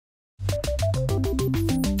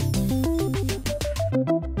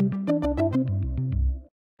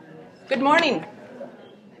Good morning.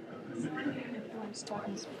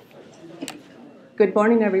 Good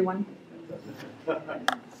morning, everyone.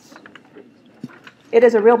 It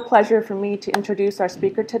is a real pleasure for me to introduce our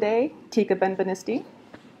speaker today, Tika Benveniste.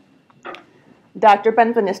 Dr.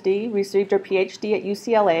 Benveniste received her PhD at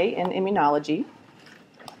UCLA in immunology,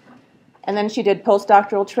 and then she did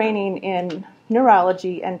postdoctoral training in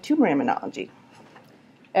neurology and tumor immunology,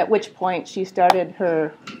 at which point she started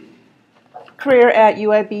her career at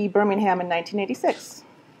UAB Birmingham in 1986.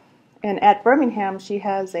 And at Birmingham, she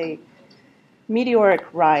has a meteoric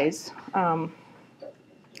rise, and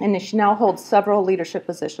she now holds several leadership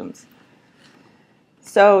positions.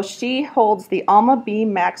 So she holds the Alma B.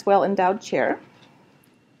 Maxwell Endowed Chair.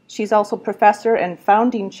 She's also professor and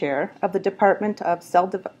founding chair of the Department of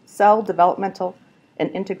Cell Developmental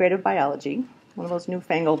and Integrative Biology, one of those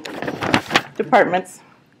newfangled departments.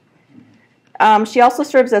 She also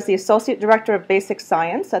serves as the Associate Director of Basic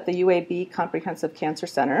Science at the UAB Comprehensive Cancer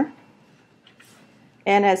Center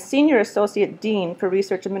and as Senior Associate Dean for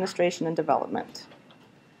Research Administration and Development.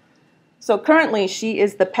 So currently, she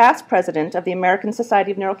is the past president of the American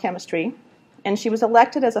Society of Neurochemistry, and she was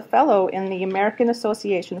elected as a fellow in the American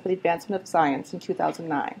Association for the Advancement of Science in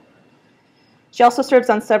 2009. She also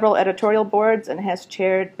serves on several editorial boards and has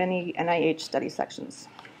chaired many NIH study sections.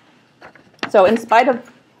 So in spite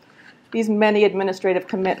of these many administrative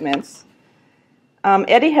commitments,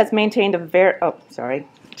 Etty has maintained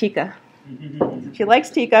Tika. She likes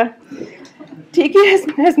Tika. Tika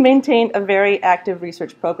has maintained a very active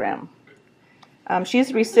research program. She's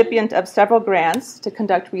the recipient of several grants to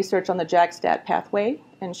conduct research on the JAK-STAT pathway,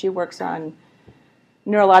 and she works on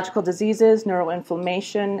neurological diseases,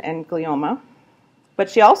 neuroinflammation, and glioma. But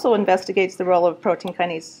she also investigates the role of protein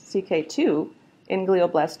kinase CK2 in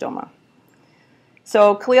glioblastoma.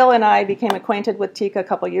 So Khalil and I became acquainted with Tika a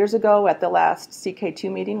couple years ago at the last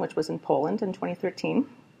CK2 meeting, which was in Poland in 2013.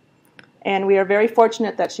 And we are very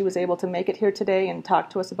fortunate that she was able to make it here today and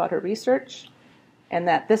talk to us about her research, and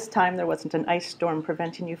that this time there wasn't an ice storm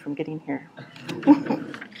preventing you from getting here.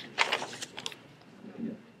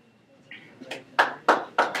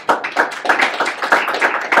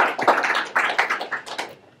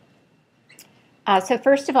 So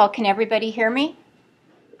first of all, can everybody hear me?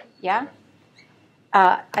 Yeah?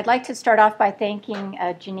 I'd like to start off by thanking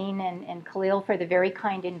Janine and Khalil for the very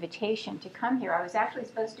kind invitation to come here. I was actually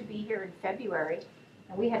supposed to be here in February,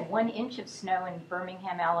 and we had 1 inch of snow in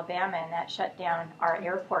Birmingham, Alabama, and that shut down our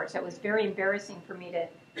airport. So it was very embarrassing for me to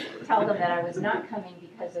tell them that I was not coming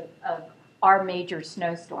because of our major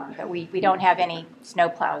snowstorm, but we don't have any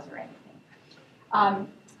snowplows or anything.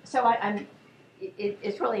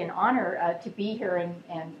 It's really an honor to be here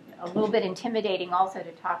and a little bit intimidating also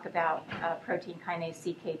to talk about protein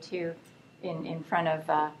kinase CK2 in front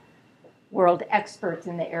of world experts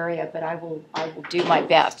in the area, but I will do my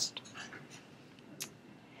best.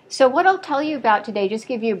 So what I'll tell you about today, just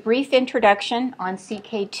give you a brief introduction on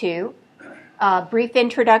CK2, a brief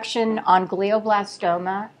introduction on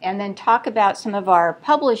glioblastoma, and then talk about some of our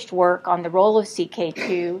published work on the role of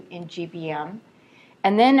CK2 in GBM.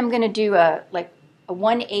 And then I'm going to do a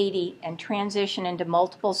 180 and transition into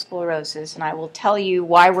multiple sclerosis, and I will tell you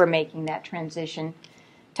why we're making that transition.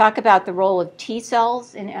 Talk about the role of T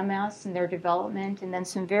cells in MS and their development, and then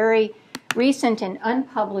some very recent and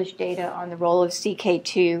unpublished data on the role of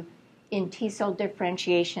CK2 in T cell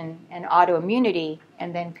differentiation and autoimmunity,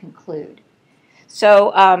 and then conclude.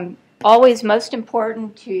 So always most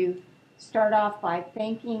important to start off by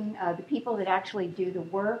thanking the people that actually do the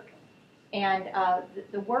work. And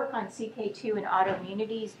the work on CK2 and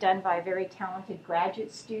autoimmunity is done by a very talented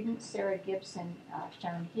graduate student, Sarah Gibson,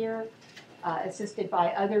 shown here, assisted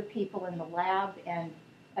by other people in the lab. And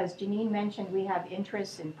as Janine mentioned, we have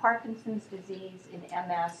interests in Parkinson's disease, in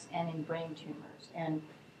MS, and in brain tumors. And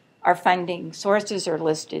our funding sources are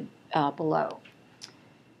listed below.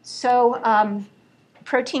 So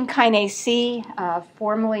protein kinase C,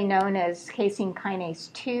 formerly known as casein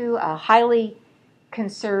kinase 2, a highly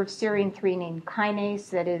conserved serine-threonine kinase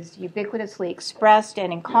that is ubiquitously expressed,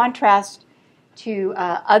 and in contrast to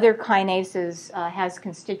other kinases, has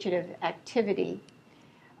constitutive activity.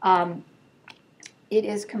 It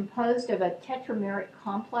is composed of a tetrameric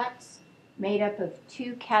complex made up of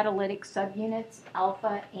 2 catalytic subunits,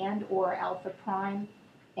 alpha and or alpha prime,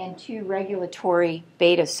 and 2 regulatory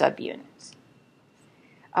beta subunits.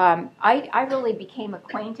 I really became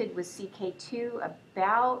acquainted with CK2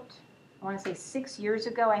 about, I want to say 6 years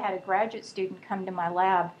ago. I had a graduate student come to my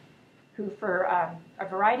lab who, for a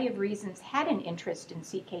variety of reasons, had an interest in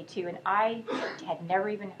CK2, and I had never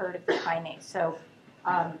even heard of the kinase. So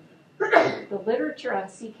The literature on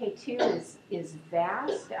CK2 is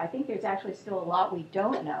vast. I think there's actually still a lot we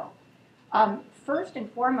don't know. First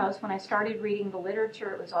and foremost, when I started reading the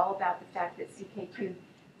literature, it was all about the fact that CK2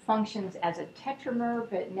 functions as a tetramer,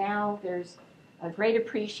 but now there's a great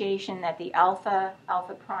appreciation that the alpha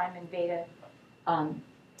prime, and beta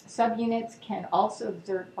subunits can also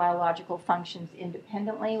exert biological functions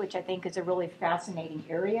independently, which I think is a really fascinating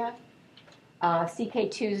area.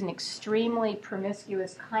 CK2 is an extremely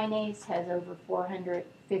promiscuous kinase, has over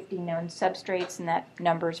 450 known substrates, and that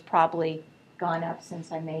number's probably gone up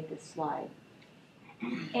since I made this slide.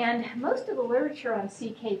 And most of the literature on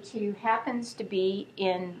CK2 happens to be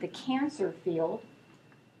in the cancer field.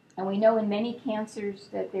 And we know in many cancers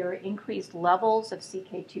that there are increased levels of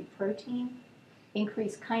CK2 protein,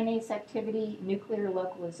 increased kinase activity, nuclear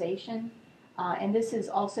localization. And this is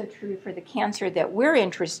also true for the cancer that we're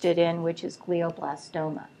interested in, which is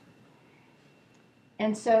glioblastoma.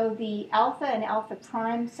 And so the alpha and alpha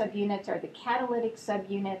prime subunits are the catalytic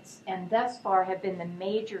subunits, and thus far have been the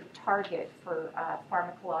major target for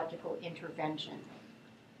pharmacological intervention.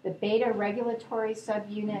 The beta regulatory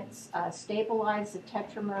subunits stabilize the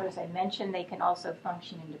tetramer. As I mentioned, they can also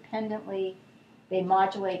function independently. They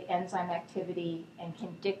modulate enzyme activity and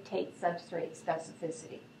can dictate substrate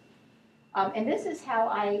specificity. And this is how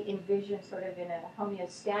I envision, sort of in a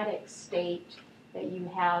homeostatic state, that you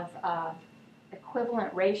have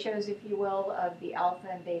equivalent ratios, if you will, of the alpha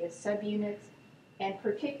and beta subunits, and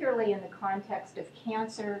particularly in the context of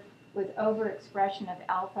cancer, with overexpression of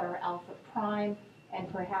alpha or alpha prime, and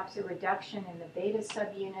perhaps a reduction in the beta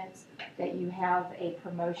subunits, that you have a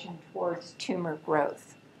promotion towards tumor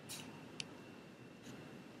growth.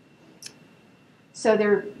 So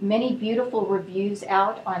there are many beautiful reviews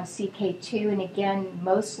out on CK2, and again,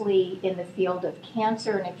 mostly in the field of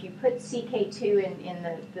cancer. And if you put CK2 in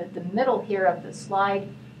the middle here of the slide,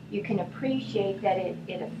 you can appreciate that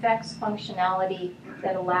it affects functionality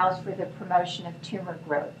that allows for the promotion of tumor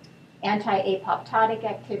growth. Anti-apoptotic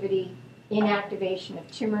activity, inactivation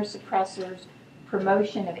of tumor suppressors,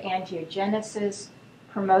 promotion of angiogenesis,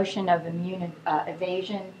 promotion of immune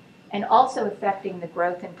evasion, and also affecting the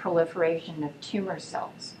growth and proliferation of tumor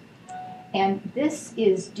cells. And this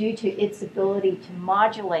is due to its ability to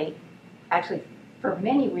modulate, actually for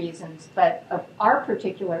many reasons, but of our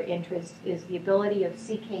particular interest is the ability of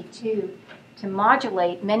CK2 to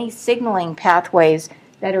modulate many signaling pathways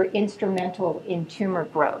that are instrumental in tumor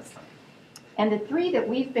growth. And the three that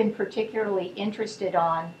we've been particularly interested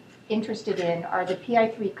in are the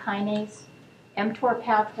PI3 kinase, mTOR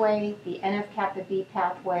pathway, the NF-kappa B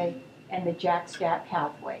pathway, and the JAK-STAT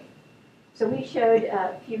pathway. So we showed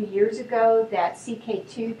a few years ago that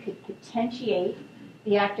CK2 could potentiate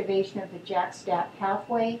the activation of the JAK-STAT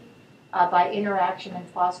pathway by interaction and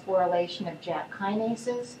phosphorylation of JAK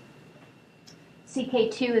kinases.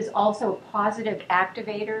 CK2 is also a positive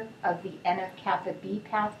activator of the NF-kappa B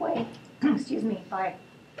pathway, by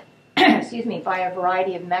a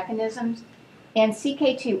variety of mechanisms. And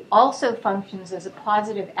CK2 also functions as a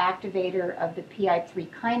positive activator of the PI3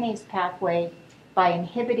 kinase pathway by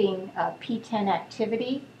inhibiting PTEN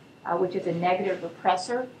activity, which is a negative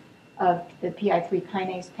repressor of the PI3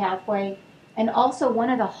 kinase pathway. And also one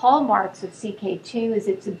of the hallmarks of CK2 is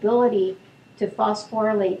its ability to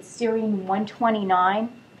phosphorylate serine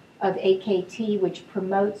 129 of AKT, which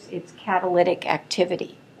promotes its catalytic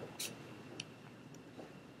activity.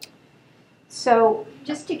 So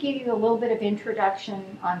just to give you a little bit of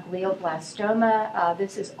introduction on glioblastoma,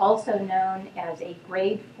 this is also known as a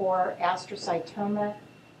grade 4 astrocytoma.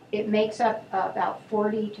 It makes up about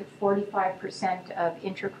 40 to 45% of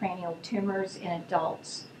intracranial tumors in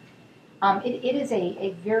adults. It is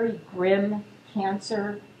a very grim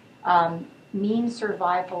cancer. Mean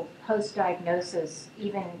survival post-diagnosis,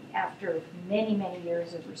 even after many, many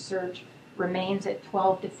years of research, remains at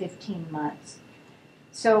 12 to 15 months.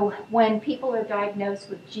 So when people are diagnosed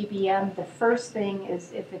with GBM, the first thing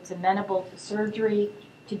is, if it's amenable to surgery,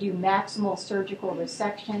 to do maximal surgical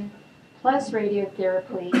resection, plus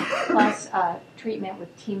radiotherapy, plus treatment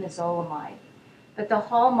with temozolomide. But the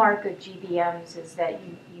hallmark of GBMs is that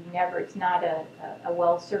it's not a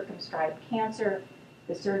well-circumscribed cancer.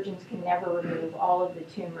 The surgeons can never remove all of the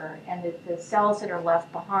tumor, and the cells that are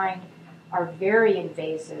left behind are very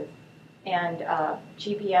invasive. And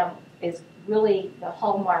GBM is really, the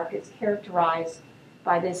hallmark is characterized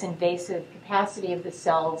by this invasive capacity of the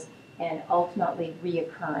cells and ultimately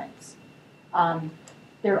reoccurrence.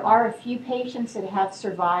 There are a few patients that have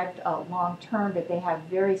survived long-term, but they have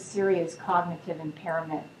very serious cognitive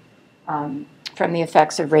impairment from the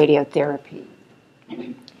effects of radiotherapy.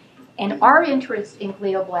 And our interest in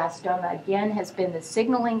glioblastoma, again, has been the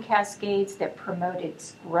signaling cascades that promote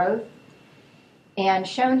its growth. And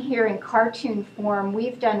shown here in cartoon form,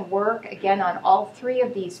 we've done work, again, on all three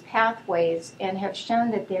of these pathways and have shown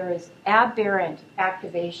that there is aberrant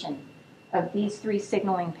activation of these three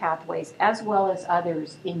signaling pathways, as well as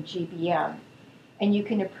others in GBM. And you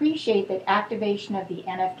can appreciate that activation of the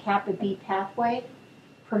NF-kappa B pathway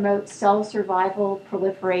promotes cell survival,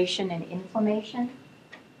 proliferation, and inflammation.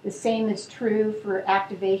 The same is true for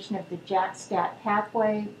activation of the JAK-STAT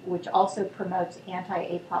pathway, which also promotes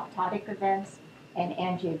anti-apoptotic events and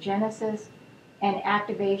angiogenesis. And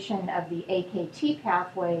activation of the AKT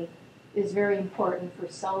pathway is very important for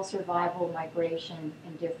cell survival, migration,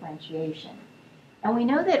 and differentiation. And we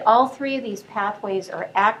know that all three of these pathways are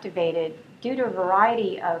activated due to a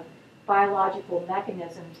variety of biological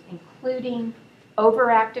mechanisms, including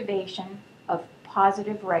overactivation of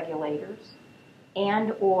positive regulators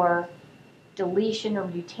and or deletion or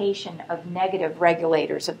mutation of negative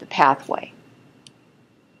regulators of the pathway.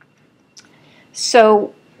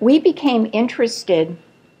 So we became interested,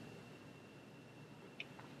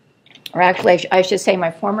 or actually I should say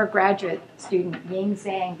my former graduate student Ying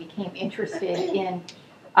Zhang became interested in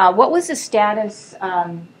what was the status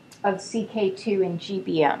of CK2 in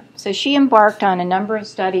GBM. So she embarked on a number of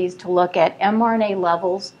studies to look at mRNA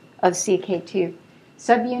levels of CK2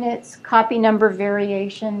 subunits, copy number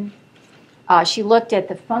variation. She looked at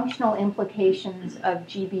the functional implications of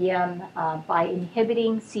GBM by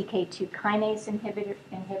inhibiting CK2 kinase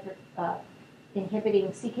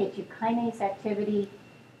inhibiting CK2 kinase activity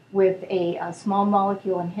with a small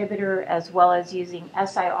molecule inhibitor, as well as using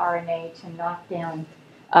siRNA to knock down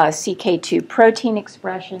CK2 protein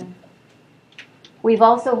expression. We've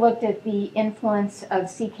also looked at the influence of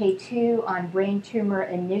CK2 on brain tumor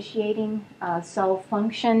initiating cell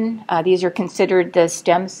function. These are considered the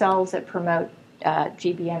stem cells that promote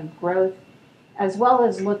GBM growth, as well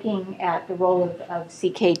as looking at the role of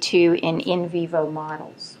CK2 in vivo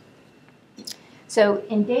models. So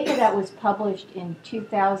in data that was published in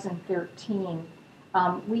 2013,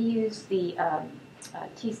 we used the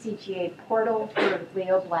TCGA portal for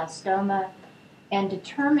glioblastoma and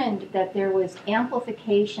determined that there was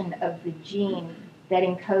amplification of the gene that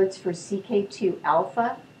encodes for CK2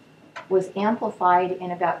 alpha was amplified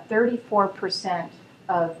in about 34%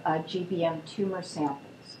 of GBM tumor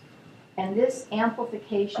samples. And this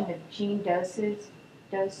amplification of gene dosage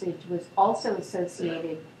was also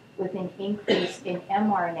associated with an increase in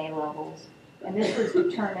mRNA levels. And this was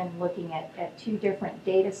determined looking at two different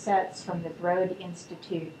data sets from the Broad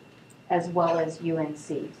Institute as well as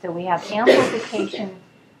UNC. So we have amplification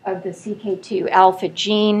of the CK2 alpha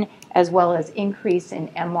gene as well as increase in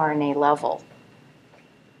mRNA level.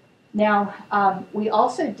 Now, we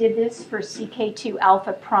also did this for CK2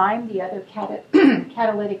 alpha prime, the other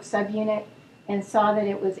catalytic subunit, and saw that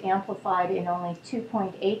it was amplified in only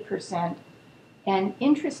 2.8%. And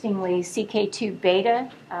interestingly, CK2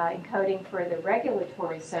 beta, encoding for the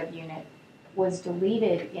regulatory subunit, was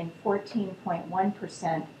deleted in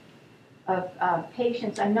 14.1% of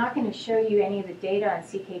patients. I'm not going to show you any of the data on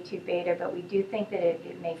CK2 beta, but we do think that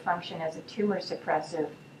it may function as a tumor suppressor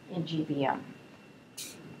in GBM.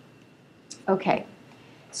 Okay,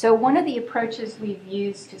 so one of the approaches we've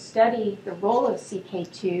used to study the role of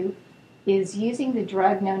CK2 is using the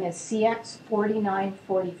drug known as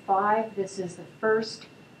CX-4945. This is the first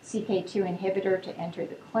CK2 inhibitor to enter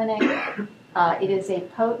the clinic. It is a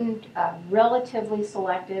potent, relatively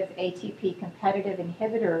selective ATP competitive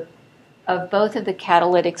inhibitor of both of the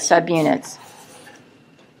catalytic subunits.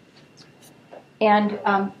 And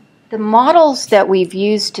the models that we've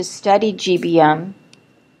used to study GBM,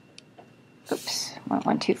 went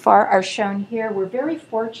one too far, are shown here. We're very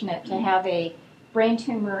fortunate to have a brain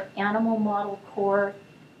tumor animal model core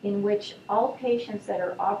in which all patients that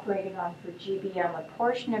are operating on for GBM, a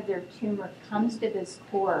portion of their tumor comes to this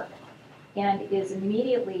core and is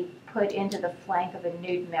immediately put into the flank of a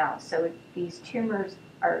nude mouse. So these tumors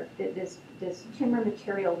are, this tumor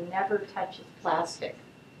material never touches plastic.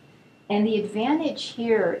 And the advantage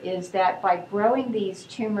here is that by growing these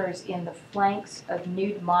tumors in the flanks of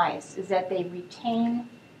nude mice is that they retain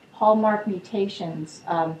hallmark mutations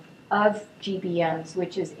of GBMs,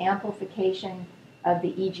 which is amplification of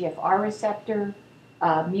the EGFR receptor,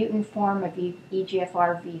 mutant form of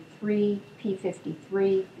EGFR V3,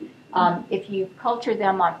 P53. If you culture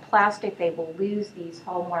them on plastic, they will lose these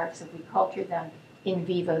hallmarks. If we culture them in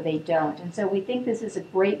vivo, they don't. And so we think this is a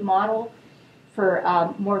great model for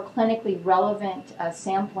more clinically relevant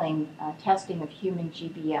sampling testing of human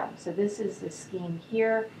GBM. So this is the scheme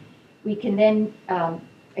here. We can then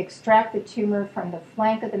extract the tumor from the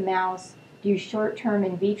flank of the mouse, do short-term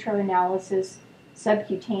in vitro analysis,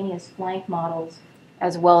 subcutaneous flank models,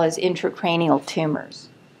 as well as intracranial tumors.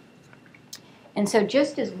 And so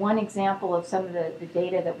just as one example of some of the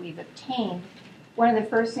data that we've obtained, one of the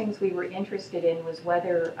first things we were interested in was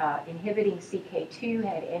whether inhibiting CK2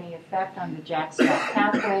 had any effect on the JAK-STAT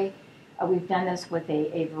pathway. We've done this with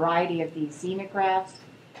a variety of these xenografts.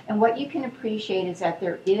 And what you can appreciate is that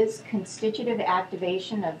there is constitutive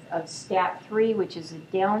activation of STAT3, which is a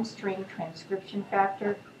downstream transcription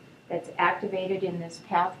factor that's activated in this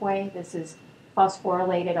pathway. This is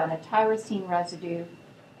phosphorylated on a tyrosine residue,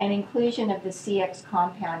 and inclusion of the CX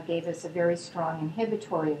compound gave us a very strong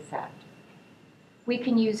inhibitory effect. We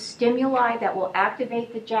can use stimuli that will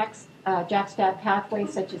activate the JAK-STAT pathway,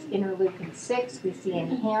 such as interleukin-6. We see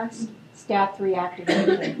enhanced STAT3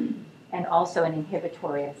 activation and also an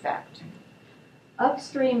inhibitory effect.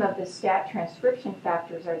 Upstream of the STAT transcription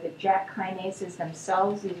factors are the JAK kinases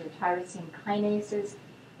themselves. These are tyrosine kinases.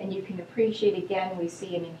 And you can appreciate, again, we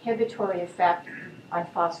see an inhibitory effect on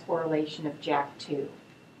phosphorylation of JAK2.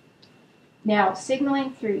 Now,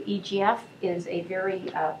 signaling through EGF is a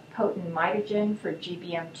very potent mitogen for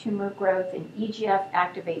GBM tumor growth, and EGF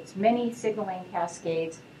activates many signaling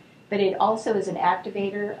cascades, but it also is an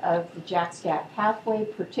activator of the JAK-STAT pathway,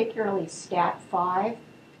 particularly STAT5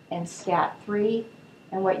 and STAT3.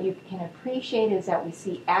 And what you can appreciate is that we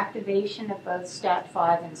see activation of both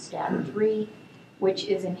STAT5 and STAT3, which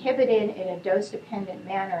is inhibited in a dose-dependent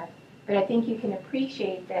manner. But I think you can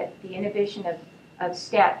appreciate that the inhibition of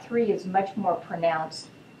STAT3 is much more pronounced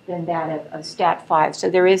than that of STAT5, so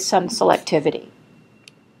there is some selectivity.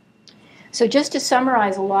 So just to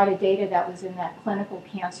summarize a lot of data that was in that clinical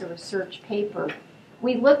cancer research paper,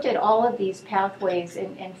 we looked at all of these pathways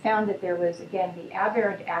and found that there was, again, the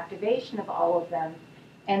aberrant activation of all of them,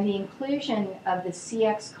 and the inclusion of the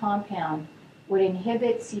CX compound would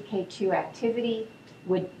inhibit CK2 activity,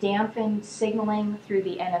 would dampen signaling through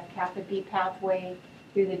the NF-kappa B pathway,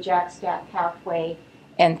 through the JAK-STAT pathway,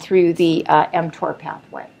 and through the mTOR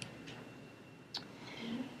pathway.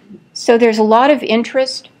 So there's a lot of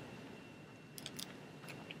interest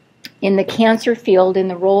in the cancer field in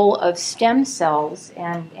the role of stem cells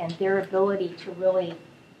and their ability to really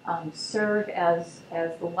serve as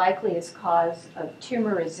the likeliest cause of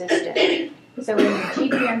tumor resistance. So in the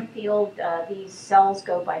GBM field, these cells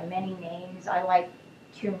go by many names. I like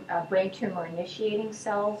brain tumor initiating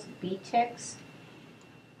cells, BTICs.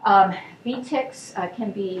 BTICs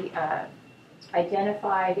can be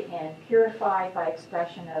identified and purified by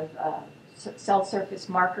expression of cell surface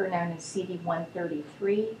marker known as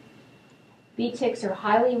CD133. BTICs are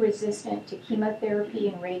highly resistant to chemotherapy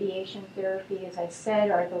and radiation therapy, as I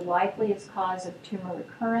said, are the likeliest cause of tumor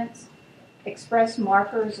recurrence, express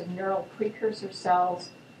markers of neural precursor cells,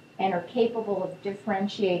 and are capable of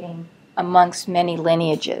differentiating amongst many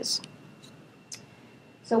lineages.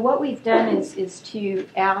 So what we've done is to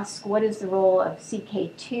ask what is the role of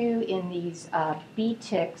CK2 in these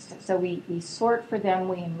BTICs. So we sort for them,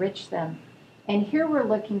 we enrich them. And here we're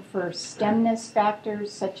looking for stemness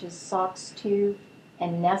factors such as SOX2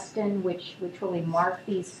 and nestin, which really mark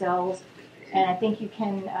these cells. And I think you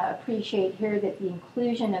can appreciate here that the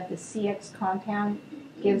inclusion of the CX compound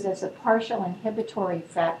gives us a partial inhibitory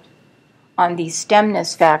effect on these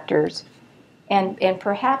stemness factors. And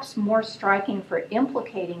perhaps more striking for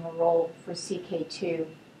implicating a role for CK2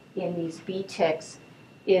 in these BTICs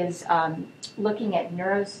is looking at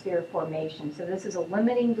neurosphere formation. So this is a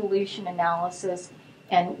limiting dilution analysis.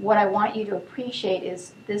 And what I want you to appreciate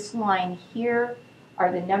is this line here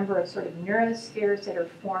are the number of sort of neurospheres that are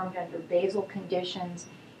formed under basal conditions.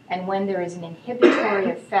 And when there is an inhibitory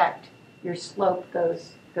effect, your slope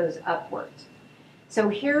goes upwards. So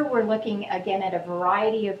here we're looking again at a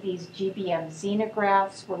variety of these GBM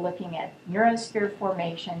xenografts. We're looking at neurosphere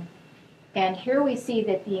formation. And here we see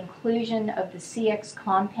that the inclusion of the CX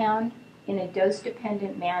compound in a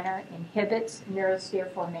dose-dependent manner inhibits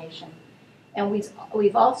neurosphere formation. And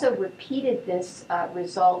we've also repeated this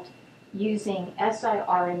result using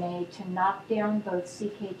siRNA to knock down both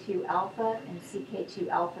CK2 alpha and CK2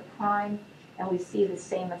 alpha prime, and we see the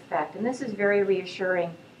same effect. And this is very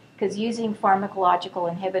reassuring, because using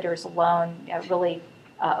pharmacological inhibitors alone really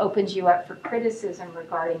opens you up for criticism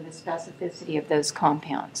regarding the specificity of those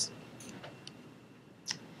compounds.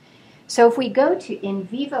 So if we go to in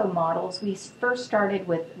vivo models, we first started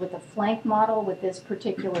with a flank model with this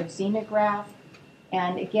particular xenograft.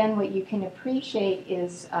 And again, what you can appreciate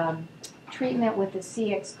is treatment with the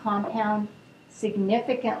CX compound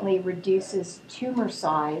significantly reduces tumor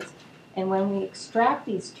size. And when we extract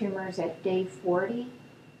these tumors at day 40,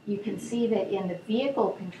 you can see that in the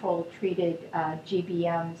vehicle control treated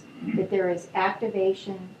GBMs that there is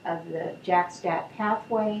activation of the JAK-STAT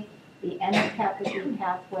pathway, the NF-kappa B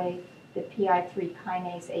pathway, the PI3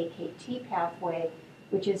 kinase AKT pathway,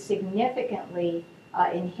 which is significantly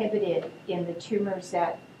inhibited in the tumors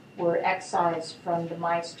that were excised from the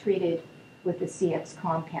mice treated with the CX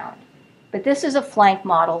compound. But this is a flank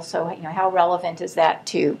model, so how relevant is that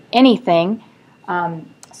to anything?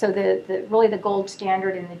 So really the gold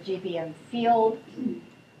standard in the GBM field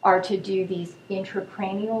are to do these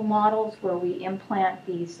intracranial models where we implant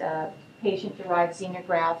these patient-derived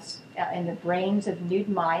xenografts in the brains of nude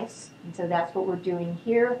mice. And so that's what we're doing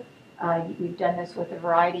here. We've done this with a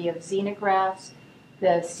variety of xenografts.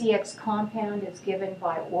 The CX compound is given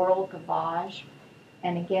by oral gavage.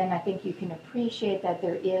 And again, I think you can appreciate that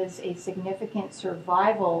there is a significant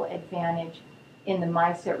survival advantage in the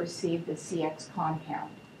mice that receive the CX compound.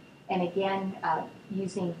 And again,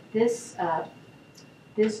 using this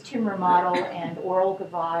tumor model and oral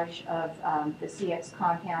gavage of the CX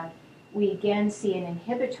compound, we again see an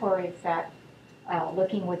inhibitory effect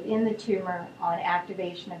looking within the tumor on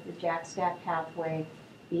activation of the JAK-STAT pathway,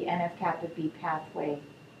 the NF-kappa B pathway,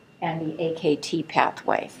 and the AKT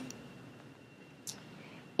pathway.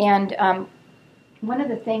 And one of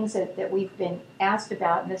the things that we've been asked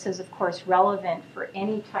about, and this is of course relevant for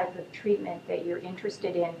any type of treatment that you're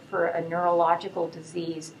interested in for a neurological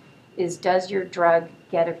disease, is does your drug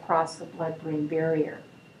get across the blood-brain barrier?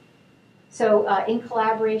 So in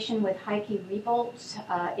collaboration with Heike Reboltz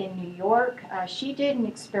in New York, she did an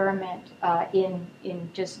experiment in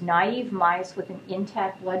just naive mice with an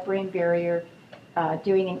intact blood-brain barrier,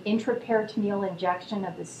 doing an intraperitoneal injection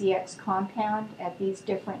of the CX compound at these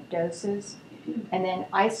different doses, and then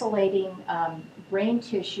isolating brain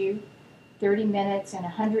tissue 30 minutes and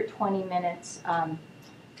 120 minutes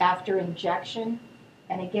after injection.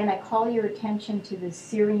 And again, I call your attention to the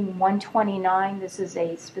serine 129. This is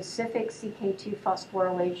a specific CK2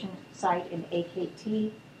 phosphorylation site in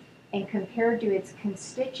AKT. And compared to its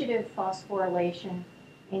constitutive phosphorylation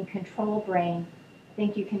in control brain, I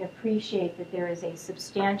think you can appreciate that there is a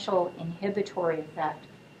substantial inhibitory effect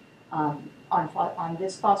on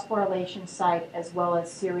this phosphorylation site as well as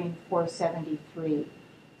serine 473.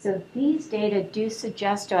 So these data do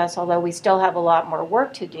suggest to us, although we still have a lot more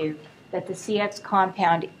work to do, that the CX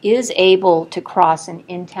compound is able to cross an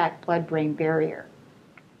intact blood-brain barrier.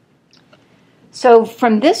 So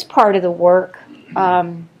from this part of the work,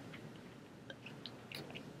 I've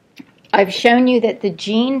shown you that the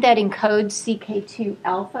gene that encodes CK2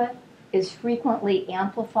 alpha is frequently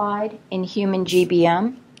amplified in human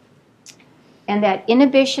GBM, and that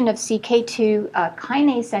inhibition of CK2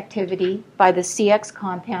 kinase activity by the CX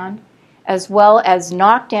compound, as well as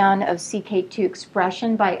knockdown of CK2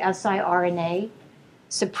 expression by siRNA,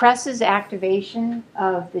 suppresses activation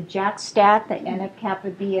of the JAK-STAT, the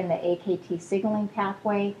NF-kappa B, and the AKT signaling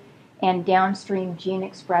pathway, and downstream gene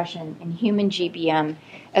expression in human GBM,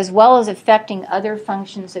 as well as affecting other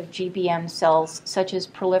functions of GBM cells, such as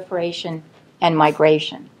proliferation and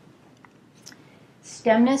migration.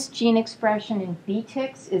 Stemness gene expression in B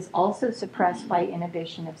ticks is also suppressed by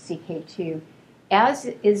inhibition of CK2, as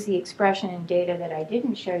is the expression in data that I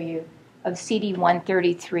didn't show you of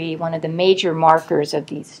CD133, one of the major markers of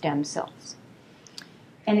these stem cells.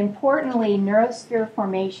 And importantly, neurosphere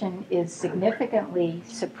formation is significantly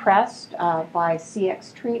suppressed by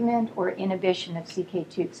CX treatment or inhibition of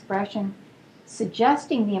CK2 expression,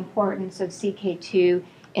 suggesting the importance of CK2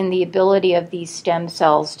 in the ability of these stem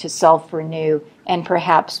cells to self-renew and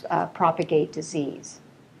perhaps propagate disease.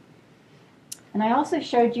 And I also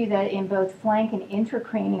showed you that in both flank and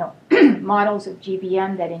intracranial models of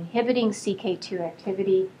GBM that inhibiting CK2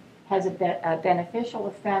 activity has a beneficial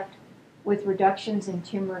effect with reductions in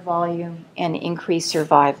tumor volume and increased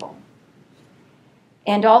survival.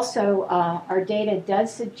 And also, our data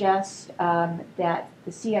does suggest that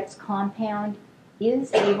the CX compound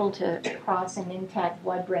is able to cross an intact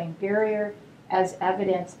blood-brain barrier as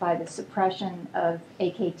evidenced by the suppression of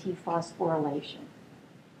AKT phosphorylation.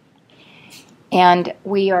 And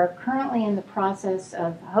we are currently in the process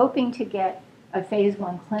of hoping to get a phase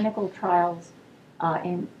 1 clinical trials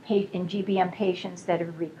in GBM patients that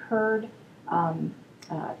have recurred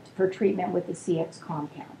for treatment with the CX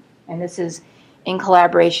compound. And this is in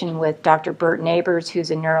collaboration with Dr. Bert Neighbors,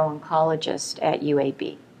 who's a neuro-oncologist at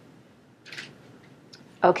UAB.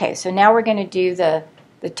 Okay, so now we're going to do the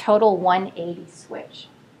total 180 switch.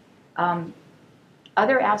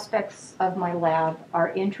 Other aspects of my lab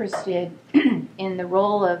are interested in the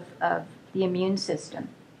role of the immune system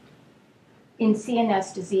in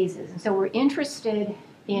CNS diseases. And so we're interested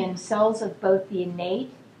in cells of both the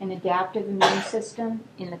innate an adaptive immune system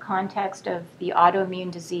in the context of the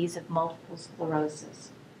autoimmune disease of multiple sclerosis.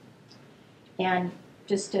 And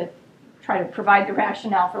just to try to provide the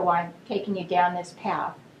rationale for why I'm taking you down this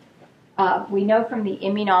path, we know from the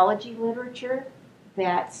immunology literature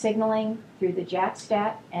that signaling through the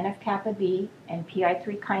JAK-STAT, NF-kappa B, and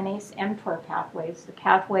PI3 kinase mTOR pathways, the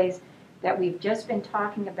pathways that we've just been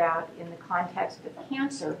talking about in the context of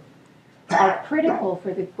cancer, are critical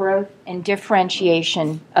for the growth and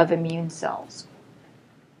differentiation of immune cells.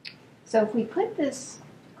 So if we put this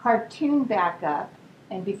cartoon back up,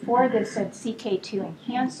 and before this said CK2 in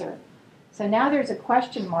cancer, so now there's a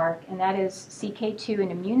question mark, and that is CK2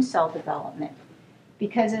 in immune cell development.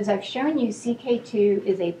 Because as I've shown you, CK2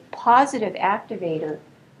 is a positive activator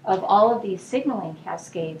of all of these signaling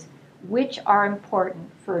cascades, which are important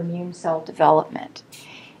for immune cell development.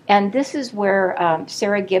 And this is where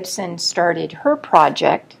Sarah Gibson started her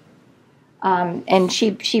project. And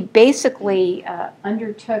she basically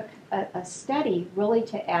undertook a study really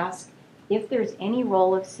to ask if there's any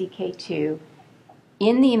role of CK2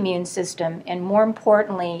 in the immune system, and more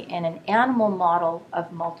importantly, in an animal model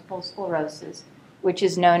of multiple sclerosis, which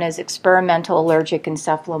is known as experimental allergic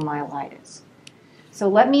encephalomyelitis. So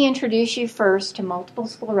let me introduce you first to multiple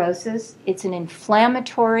sclerosis. It's an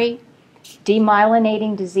inflammatory,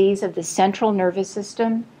 demyelinating disease of the central nervous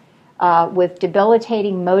system with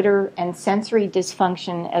debilitating motor and sensory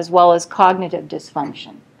dysfunction as well as cognitive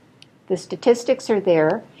dysfunction. The statistics are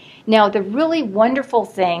there. Now, the really wonderful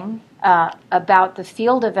thing about the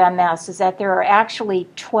field of MS is that there are actually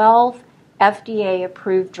 12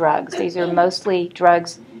 FDA-approved drugs. These are mostly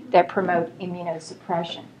drugs that promote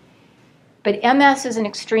immunosuppression. But MS is an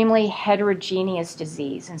extremely heterogeneous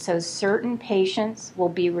disease, and so certain patients will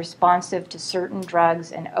be responsive to certain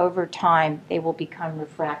drugs, and over time they will become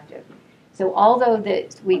refractive. So although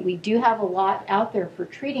we do have a lot out there for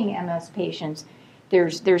treating MS patients,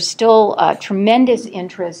 there's still tremendous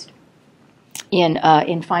interest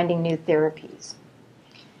in finding new therapies.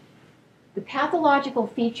 The pathological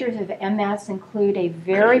features of MS include a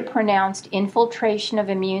very pronounced infiltration of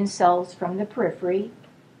immune cells from the periphery,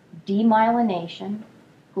 demyelination,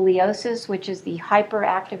 gliosis, which is the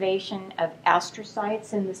hyperactivation of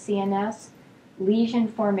astrocytes in the CNS, lesion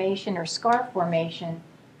formation or scar formation,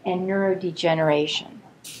 and neurodegeneration.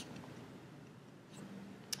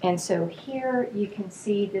 And so here you can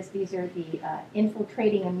see these are the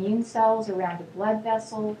infiltrating immune cells around a blood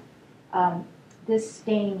vessel. This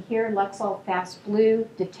staining here, Lexol Fast Blue,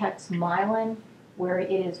 detects myelin, where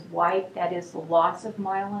it is white, that is the loss of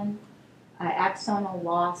myelin, axonal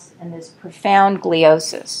loss, and this profound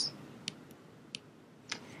gliosis.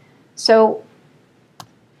 So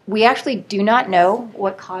we actually do not know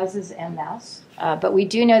what causes MS, but we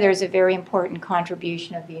do know there's a very important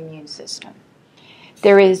contribution of the immune system.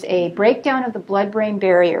 There is a breakdown of the blood-brain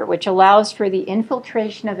barrier, which allows for the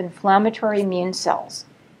infiltration of inflammatory immune cells.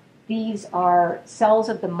 These are cells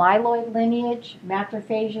of the myeloid lineage,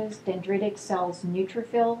 macrophages, dendritic cells,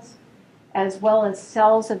 neutrophils, as well as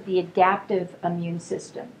cells of the adaptive immune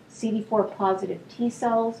system, CD4 positive T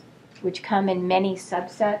cells, which come in many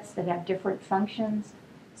subsets that have different functions,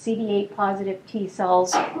 CD8 positive T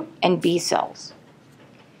cells, and B cells.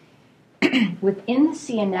 Within the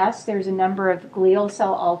CNS, there's a number of glial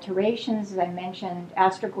cell alterations, as I mentioned,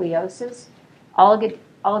 astrogliosis.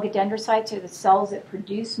 Oligodendrocytes are the cells that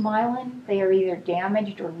produce myelin. They are either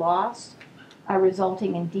damaged or lost,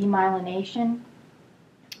 resulting in demyelination.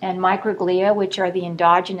 And microglia, which are the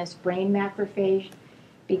endogenous brain macrophage,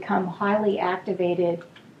 become highly activated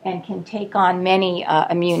and can take on many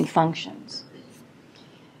immune functions.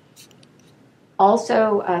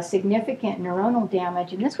 Also, significant neuronal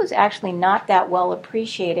damage, and this was actually not that well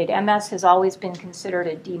appreciated. MS has always been considered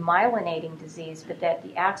a demyelinating disease, but that the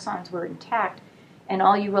axons were intact, and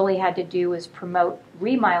all you really had to do was promote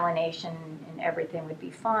remyelination and everything would be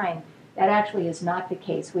fine. That actually is not the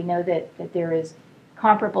case. We know that there is,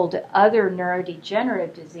 comparable to other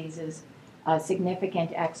neurodegenerative diseases, significant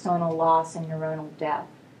axonal loss and neuronal death.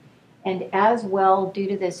 And as well, due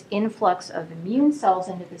to this influx of immune cells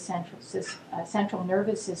into the central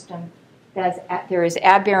nervous system, there is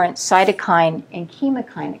aberrant cytokine and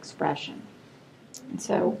chemokine expression. And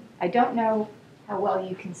so I don't know how well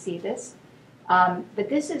you can see this, but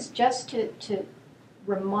this is just to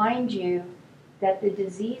remind you that the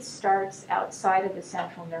disease starts outside of the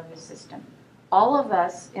central nervous system. All of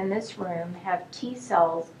us in this room have T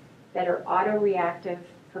cells that are autoreactive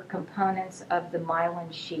for components of the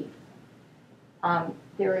myelin sheath.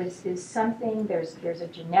 There is something, there's a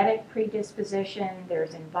genetic predisposition,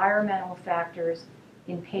 there's environmental factors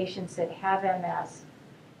in patients that have MS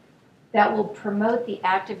that will promote the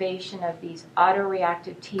activation of these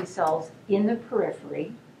autoreactive T cells in the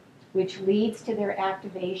periphery, which leads to their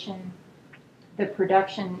activation, the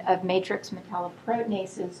production of matrix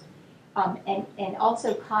metalloproteinases, and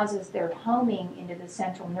also causes their homing into the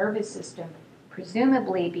central nervous system,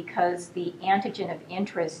 presumably because the antigen of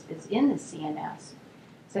interest is in the CNS.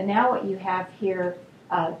 So now what you have here,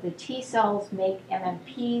 the T cells make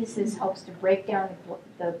MMPs. This helps to break down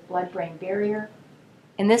the blood-brain barrier.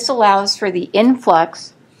 And this allows for the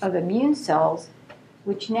influx of immune cells,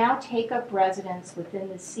 which now take up residence within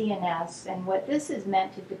the CNS. And what this is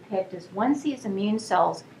meant to depict is once these immune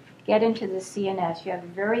cells get into the CNS, you have a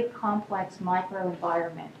very complex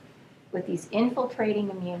microenvironment with these infiltrating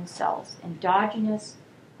immune cells, endogenous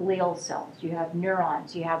glial cells. You have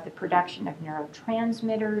neurons, you have the production of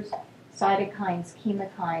neurotransmitters, cytokines,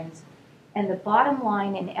 chemokines. And the bottom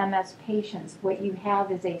line in MS patients, what you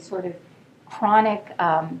have is a sort of chronic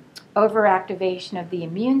overactivation of the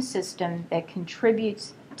immune system that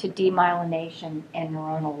contributes to demyelination and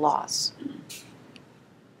neuronal loss.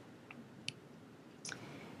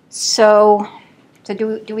 So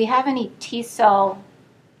do we have any T cell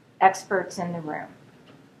experts in the room?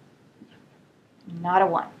 Not a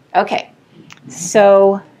one. Okay.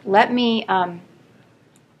 So let me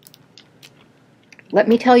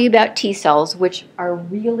tell you about T cells, which are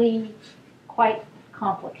really quite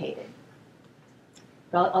complicated.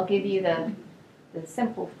 But I'll give you the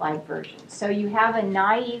simplified version. So you have a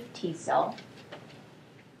naive T cell,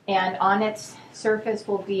 and on its surface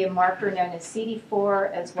will be a marker known as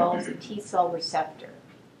CD4 as well as a T cell receptor.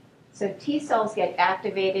 So T cells get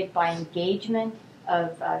activated by engagement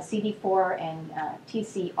of CD4 and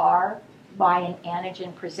TCR by an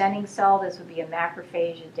antigen-presenting cell. This would be a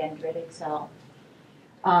macrophage, a dendritic cell.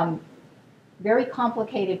 Very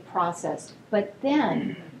complicated process. But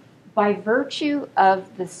then, by virtue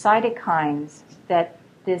of the cytokines that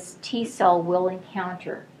this T cell will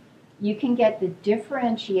encounter, you can get the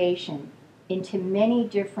differentiation into many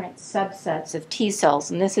different subsets of T cells,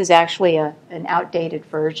 and this is actually an outdated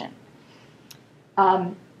version.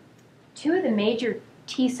 Two of the major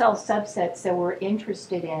T cell subsets that we're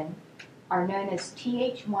interested in are known as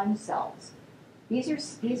Th1 cells. These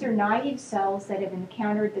are naive cells that have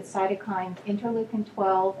encountered the cytokines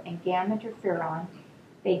interleukin-12 and gamma interferon.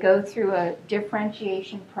 They go through a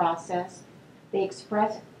differentiation process. They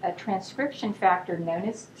express a transcription factor known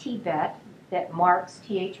as TBET that marks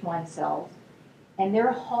Th1 cells. And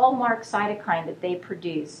their hallmark cytokine that they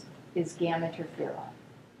produce is gamma interferon.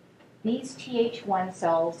 These Th1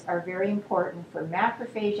 cells are very important for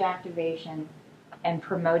macrophage activation and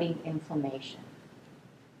promoting inflammation.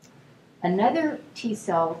 Another T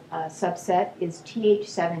cell subset is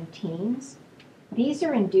Th17s. These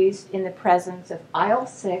are induced in the presence of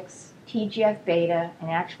IL-6, TGF-beta, and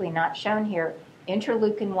actually not shown here,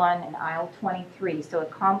 interleukin-1 and IL-23, so a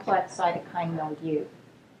complex cytokine milieu.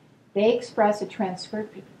 They express a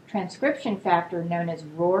transcription factor known as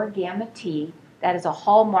ROR gamma T, that is a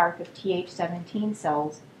hallmark of Th17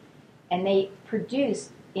 cells, and they produce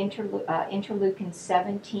interleukin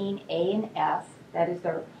 17A and F, that is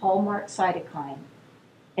their hallmark cytokine.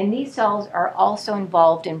 And these cells are also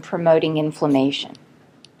involved in promoting inflammation.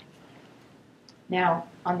 Now,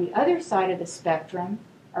 on the other side of the spectrum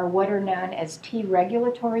are what are known as T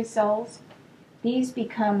regulatory cells. These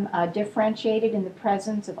become differentiated in the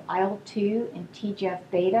presence of IL-2 and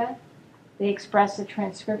TGF-beta. They express a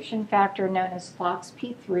transcription factor known as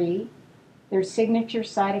FOXP3. Their signature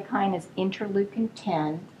cytokine is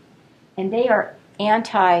interleukin-10, and they are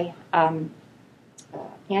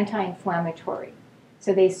anti-inflammatory.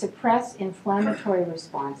 So they suppress inflammatory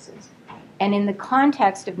responses. And in the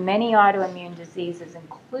context of many autoimmune diseases,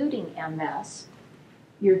 including MS,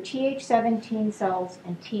 your Th17 cells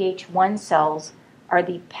and Th1 cells are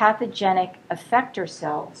the pathogenic effector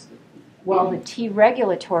cells, while the T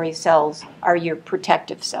regulatory cells are your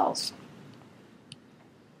protective cells.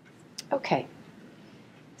 Okay.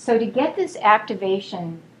 So to get this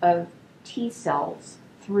activation of T cells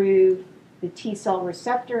through the T cell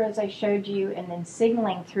receptor, as I showed you, and then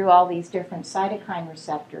signaling through all these different cytokine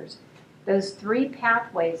receptors, those three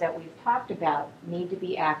pathways that we've talked about need to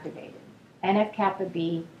be activated. NF-kappa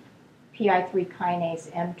B, PI3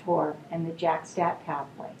 kinase, mTOR, and the JAK-STAT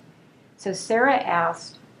pathway. So Sarah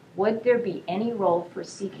asked, would there be any role for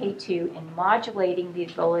CK2 in modulating the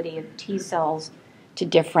ability of T cells to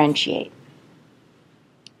differentiate?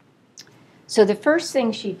 So the first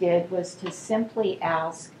thing she did was to simply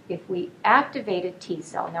ask if we activate a T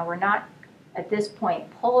cell. Now we're not at this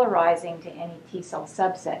point polarizing to any T cell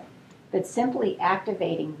subset, but simply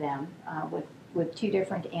activating them with two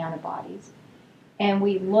different antibodies. And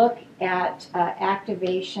we look at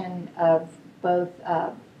activation of both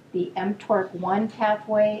the mTORC1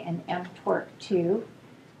 pathway and mTORC2.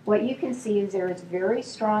 What you can see is there is very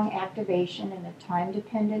strong activation in a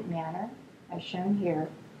time-dependent manner, as shown here,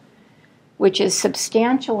 which is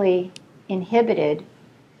substantially inhibited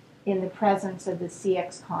in the presence of the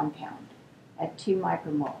CX compound at 2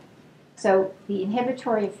 micromole. So the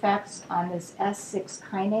inhibitory effects on this S6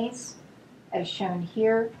 kinase, as shown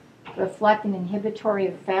here, reflect an inhibitory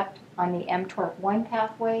effect on the mTORC1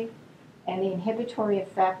 pathway, and the inhibitory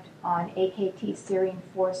effect on AKT serine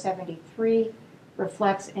 473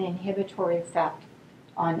 reflects an inhibitory effect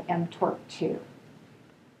on mTORC2.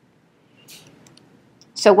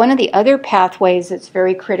 So one of the other pathways that's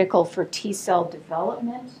very critical for T cell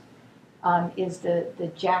development is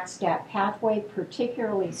the JAK-STAT pathway,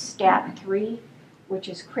 particularly STAT3, which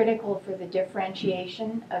is critical for the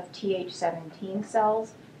differentiation of Th17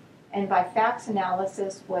 cells. And by FACS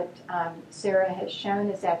analysis, what Sarah has shown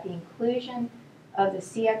is that the inclusion of the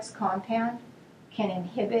CX compound can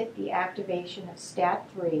inhibit the activation of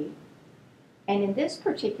STAT3. And in this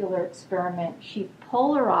particular experiment, she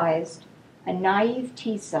polarized a naive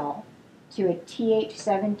T cell to a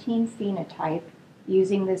Th17 phenotype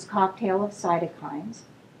using this cocktail of cytokines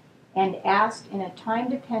and asked in a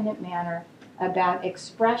time-dependent manner about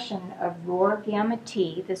expression of ROR gamma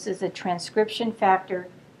T. This is a transcription factor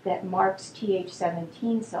that marks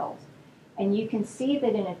Th17 cells. And you can see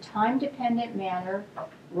that in a time-dependent manner,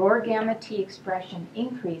 ROR gamma T expression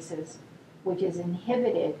increases, which is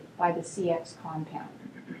inhibited by the CX compound.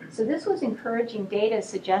 So this was encouraging data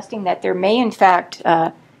suggesting that there may, in fact,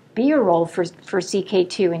 be a role for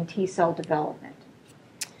CK2 in T cell development.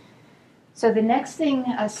 So the next thing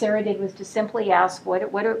Sarah did was to simply ask what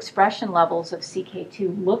do expression levels of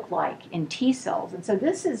CK2 look like in T cells. And so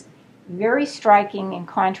this is very striking in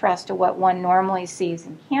contrast to what one normally sees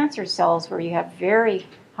in cancer cells, where you have very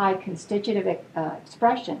high constitutive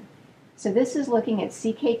expression. So this is looking at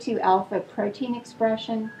CK2 alpha protein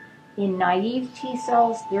expression in naive T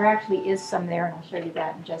cells. There actually is some there, and I'll show you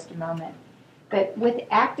that in just a moment. But with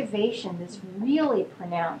activation, this really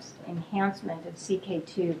pronounced enhancement of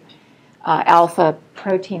CK2 alpha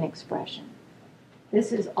protein expression.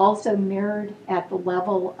 This is also mirrored at the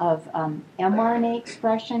level of mRNA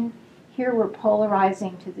expression. Here we're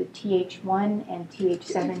polarizing to the Th1 and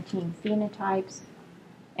Th17 phenotypes,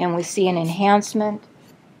 and we see an enhancement.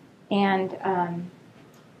 And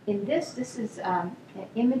in this is an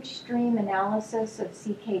image stream analysis of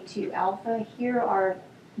CK2 alpha. Here are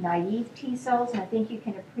naive T cells, and I think you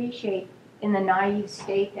can appreciate in the naive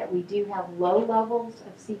state that we do have low levels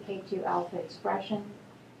of CK2 alpha expression.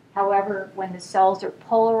 However, when the cells are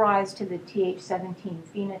polarized to the Th17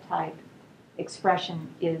 phenotype,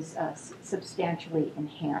 expression is substantially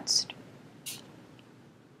enhanced.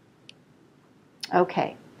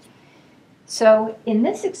 Okay, so in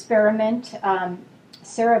this experiment,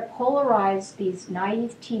 Sarah polarized these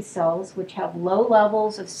naive T cells, which have low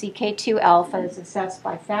levels of CK2 alpha as assessed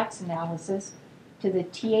by FACS analysis, to the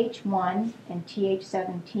Th1 and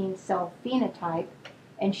Th17 cell phenotype,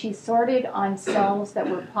 and she sorted on cells that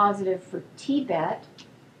were positive for TBET,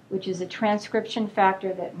 which is a transcription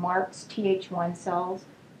factor that marks Th1 cells,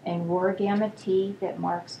 and ROR gamma T that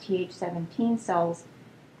marks Th17 cells,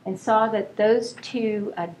 and saw that those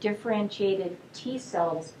two differentiated T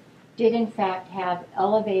cells did in fact have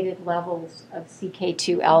elevated levels of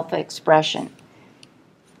CK2 alpha expression.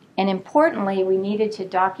 And importantly, we needed to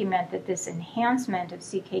document that this enhancement of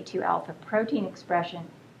CK2 alpha protein expression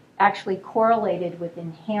actually correlated with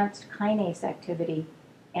enhanced kinase activity,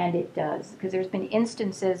 and it does, because there's been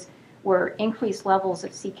instances where increased levels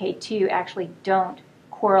of CK2 actually don't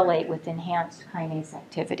correlate with enhanced kinase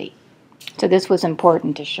activity. So this was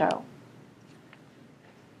important to show.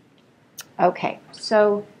 Okay,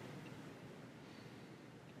 so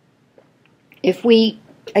if we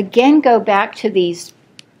again go back to these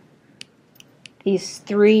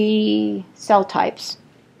three cell types.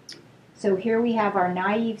 So here we have our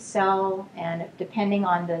naive cell, and depending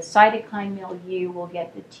on the cytokine milieu, we'll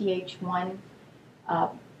get the Th1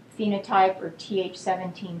 phenotype or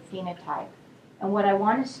Th17 phenotype. And what I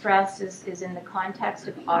want to stress is in the context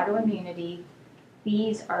of autoimmunity,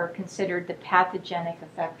 these are considered the pathogenic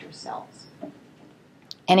effector cells.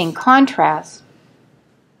 And in contrast,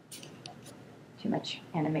 too much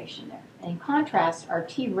animation there. In contrast, our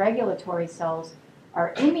T regulatory cells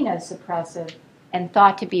are immunosuppressive and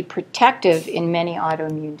thought to be protective in many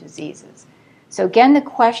autoimmune diseases. So again, the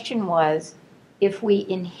question was, if we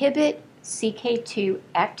inhibit CK2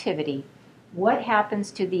 activity, what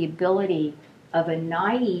happens to the ability of a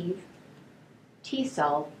naive T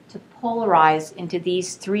cell to polarize into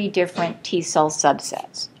these three different T cell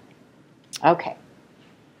subsets. Okay.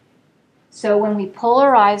 So when we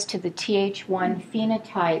polarize to the Th1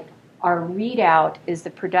 phenotype, our readout is the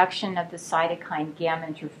production of the cytokine gamma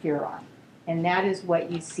interferon. And that is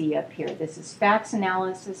what you see up here. This is FACS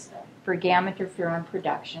analysis for gamma interferon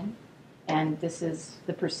production. And this is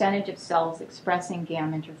the percentage of cells expressing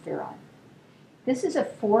gamma interferon. This is a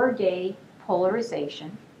 4-day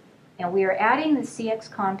polarization. And we are adding the CX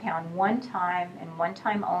compound one time and one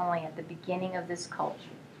time only at the beginning of this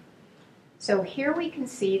culture. So here we can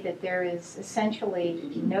see that there is essentially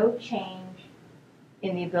no change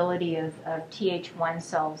in the ability of Th1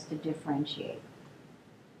 cells to differentiate.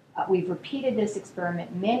 We've repeated this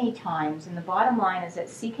experiment many times, and the bottom line is that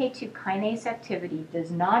CK2 kinase activity does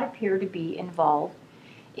not appear to be involved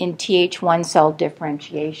in Th1 cell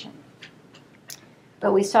differentiation.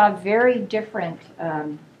 But we saw a very different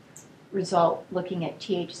result looking at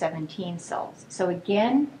Th17 cells. So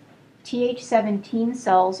again, Th17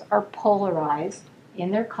 cells are polarized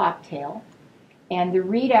in their cocktail, and the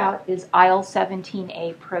readout is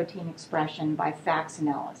IL-17A protein expression by FACS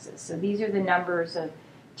analysis. So these are the numbers of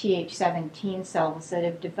Th17 cells that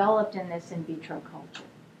have developed in this in vitro culture.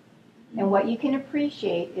 And what you can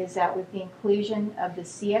appreciate is that with the inclusion of the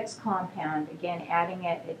CX compound, again adding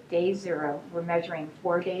it at day 0, we're measuring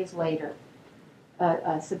 4 days later,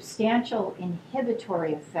 a substantial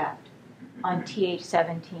inhibitory effect on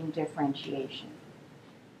Th17 differentiation.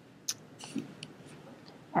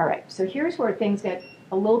 All right, so here's where things get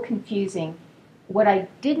a little confusing. What I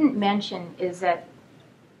didn't mention is that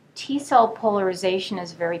T cell polarization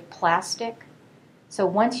is very plastic. So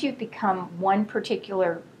once you've become one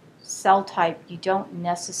particular cell type, you don't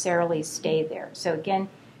necessarily stay there. So again,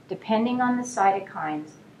 depending on the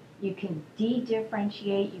cytokines, you can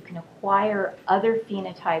de-differentiate, you can acquire other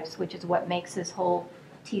phenotypes, which is what makes this whole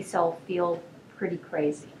T cell field pretty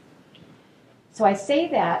crazy. So I say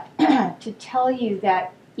that to tell you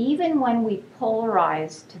that even when we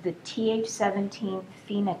polarize to the Th17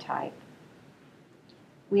 phenotype,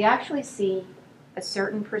 we actually see a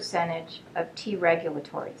certain percentage of T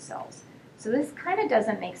regulatory cells. So this kind of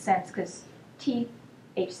doesn't make sense because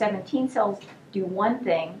Th17 cells do one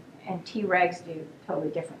thing and T regs do a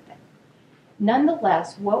totally different thing.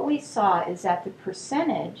 Nonetheless, what we saw is that the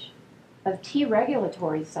percentage of T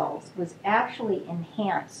regulatory cells was actually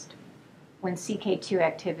enhanced when CK2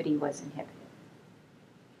 activity was inhibited.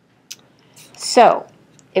 So,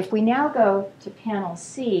 if we now go to panel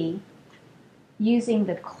C, using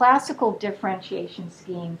the classical differentiation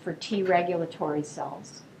scheme for T regulatory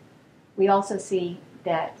cells, we also see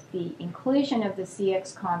that the inclusion of the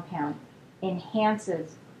CX compound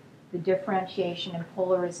enhances the differentiation and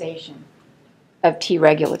polarization of T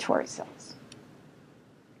regulatory cells.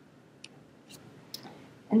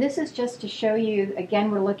 And this is just to show you, again,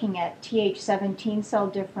 we're looking at Th17 cell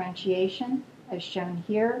differentiation, as shown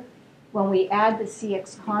here. When we add the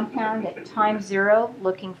CX compound at time 0,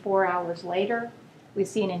 looking 4 hours later, we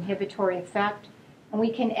see an inhibitory effect. And we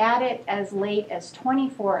can add it as late as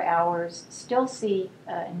 24 hours, still see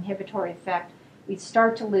an inhibitory effect. We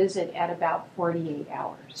start to lose it at about 48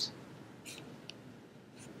 hours.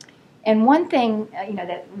 And one thing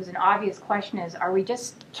that was an obvious question is, are we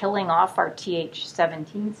just killing off our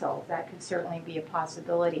Th17 cells? That could certainly be a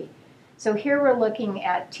possibility. So here we're looking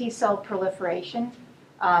at T cell proliferation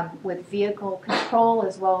with vehicle control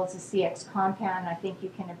as well as the CX compound. I think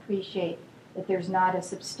you can appreciate that there's not a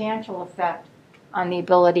substantial effect on the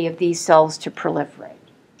ability of these cells to proliferate.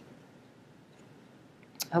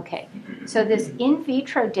 Okay, so this in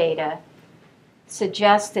vitro data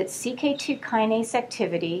suggests that CK2 kinase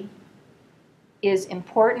activity is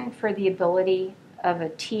important for the ability of a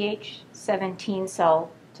Th17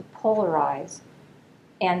 cell to polarize,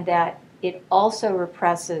 and that it also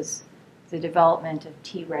represses the development of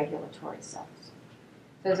T regulatory cells.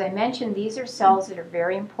 So as I mentioned, these are cells that are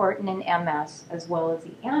very important in MS, as well as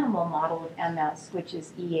the animal model of MS, which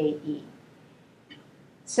is EAE.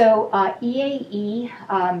 So EAE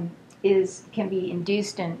can be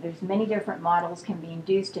induced in, there's many different models, can be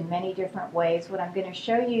induced in many different ways. What I'm going to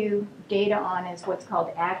show you data on is what's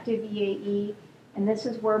called active EAE, and this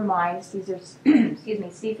is where mice, these are, excuse me,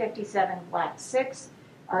 C57 BLAT6,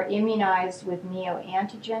 are immunized with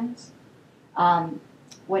neoantigens.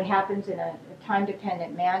 What happens in a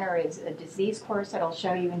time-dependent manner is a disease course that I'll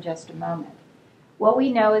show you in just a moment. What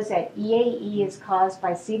we know is that EAE is caused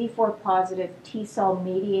by CD4-positive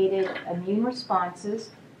T-cell-mediated immune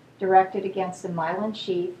responses directed against the myelin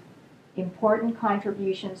sheath, important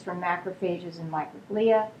contributions from macrophages and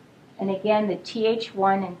microglia, and again, the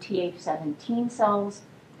Th1 and Th17 cells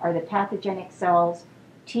are the pathogenic cells.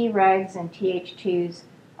 Tregs and Th2s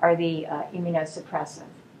are the immunosuppressive.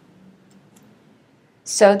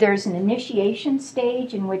 So there's an initiation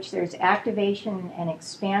stage in which there's activation and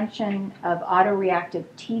expansion of autoreactive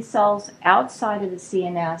T cells outside of the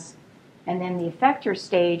CNS, and then the effector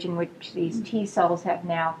stage in which these T cells have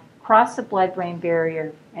now crossed the blood-brain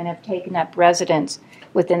barrier and have taken up residence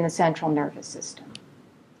within the central nervous system.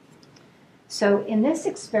 So in this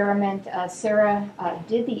experiment, Sarah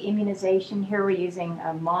did the immunization. Here we're using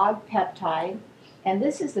a MOG peptide, and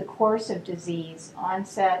this is the course of disease: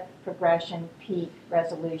 onset, progression, peak,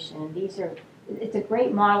 resolution. And it's a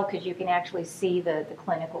great model because you can actually see the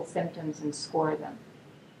clinical symptoms and score them.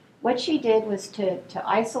 What she did was to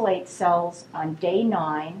isolate cells on day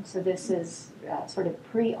 9, so this is sort of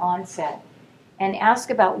pre-onset, and ask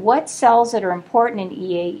about what cells that are important in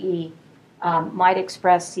EAE might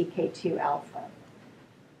express CK2 alpha.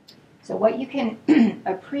 So what you can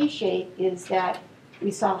appreciate is that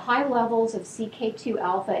we saw high levels of CK2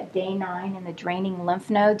 alpha at day 9 in the draining lymph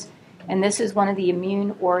nodes, and this is one of the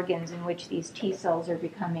immune organs in which these T cells are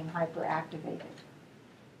becoming hyperactivated.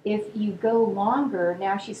 If you go longer,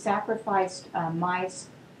 now she sacrificed mice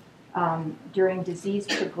during disease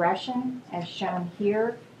progression, as shown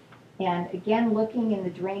here. And again, looking in the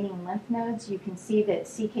draining lymph nodes, you can see that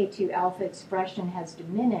CK2 alpha expression has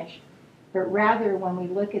diminished, but rather when we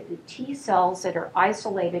look at the T cells that are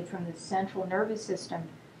isolated from the central nervous system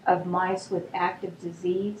of mice with active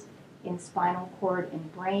disease in spinal cord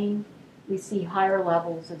and brain, we see higher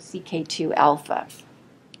levels of CK2 alpha.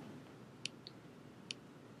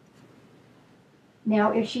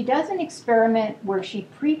 Now, if she does an experiment where she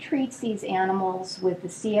pre-treats these animals with the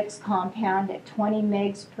CX compound at 20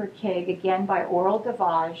 mg per kg, again by oral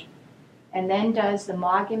gavage, and then does the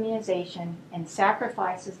MOG immunization and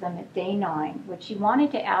sacrifices them at day 9, what she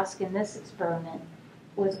wanted to ask in this experiment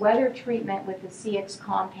was whether treatment with the CX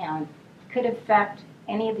compound could affect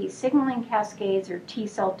any of these signaling cascades or T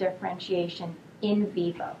cell differentiation in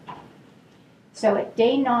vivo. So at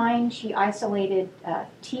day 9, she isolated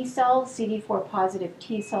T cells, CD4 positive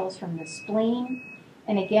T cells from the spleen.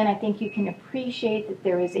 And again, I think you can appreciate that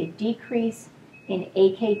there is a decrease in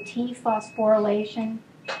AKT phosphorylation,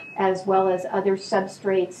 as well as other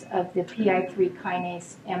substrates of the PI3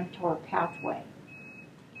 kinase mTOR pathway.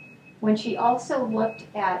 When she also looked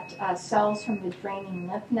at cells from the draining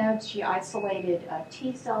lymph nodes, she isolated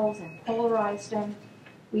T cells and polarized them.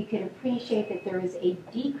 We could appreciate that there is a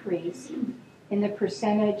decrease in the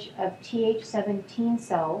percentage of Th17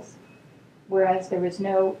 cells, whereas there was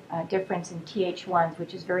no difference in Th1s,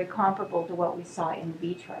 which is very comparable to what we saw in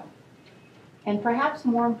vitro. And perhaps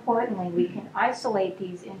more importantly, we can isolate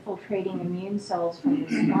these infiltrating immune cells from the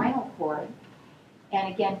spinal cord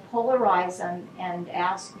and again polarize them and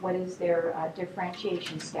ask what is their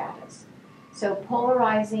differentiation status. So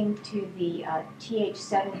polarizing to the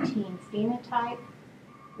Th17 phenotype,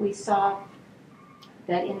 we saw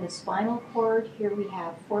that in the spinal cord, here we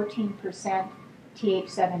have 14%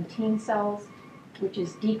 Th17 cells, which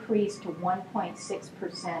is decreased to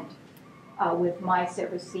 1.6% with mice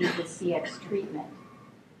that received the CX treatment.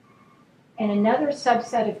 And another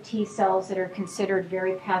subset of T cells that are considered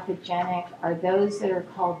very pathogenic are those that are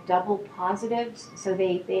called double positives. So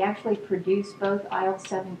they actually produce both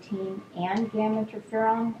IL-17 and gamma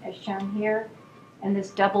interferon, as shown here. And this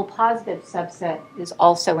double positive subset is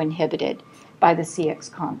also inhibited by the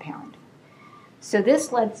CX compound. So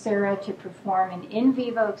this led Sarah to perform an in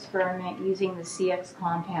vivo experiment using the CX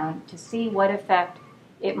compound to see what effect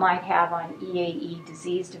it might have on EAE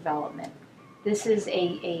disease development. This is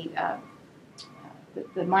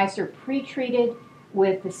the mice are pre-treated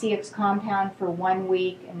with the CX compound for 1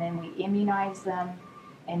 week, and then we immunize them.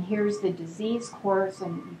 And here's the disease course,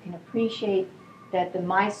 and you can appreciate that the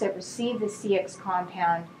mice that received the CX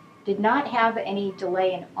compound did not have any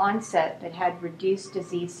delay in onset but had reduced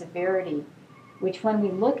disease severity, which when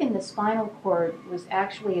we look in the spinal cord was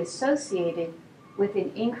actually associated with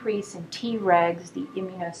an increase in Tregs, the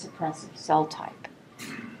immunosuppressive cell type.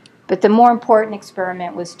 But the more important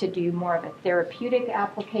experiment was to do more of a therapeutic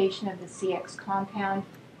application of the CX compound.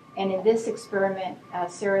 And in this experiment,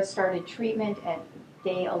 Sarah started treatment at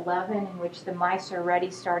day 11, in which the mice are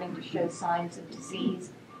already starting to show signs of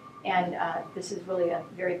disease. And this is really a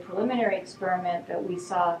very preliminary experiment, but we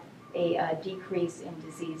saw a decrease in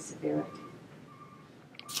disease severity.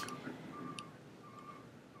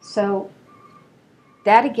 So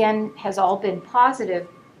that, again, has all been positive,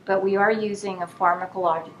 but we are using a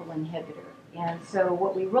pharmacological inhibitor. And so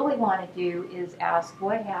what we really want to do is ask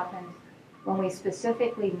what happens when we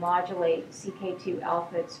specifically modulate CK2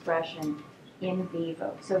 alpha expression in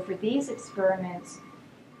vivo. So for these experiments,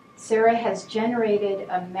 Sarah has generated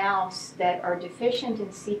a mouse that are deficient in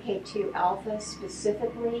CK2 alpha,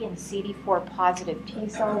 specifically in CD4 positive T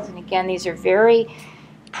cells. And again, these are very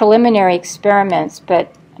preliminary experiments,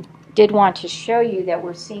 but did want to show you that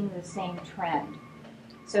we're seeing the same trend.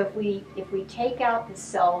 So if we take out the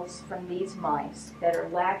cells from these mice that are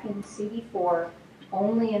lacking CD4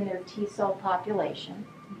 only in their T cell population,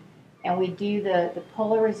 and we do the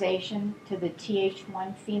polarization to the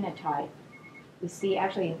Th1 phenotype, we see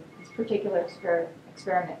actually in this particular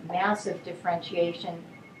experiment massive differentiation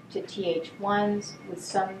to Th1s with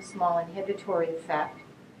some small inhibitory effect.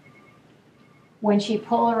 When she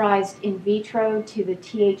polarized in vitro to the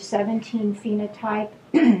Th17 phenotype,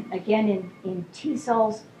 again in T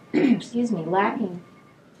cells lacking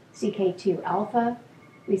CK2 alpha,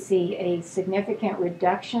 we see a significant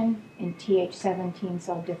reduction in Th17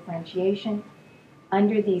 cell differentiation.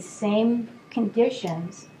 Under these same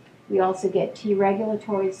conditions, we also get T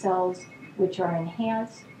regulatory cells, which are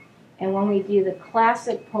enhanced. And when we do the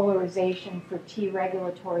classic polarization for T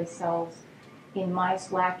regulatory cells in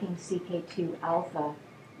mice lacking CK2 alpha,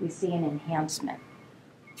 we see an enhancement.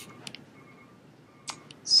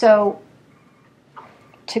 So,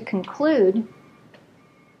 to conclude,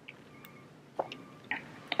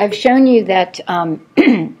 I've shown you that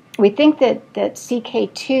we think that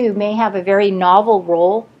CK2 may have a very novel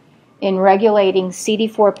role in regulating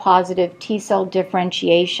CD4 positive T cell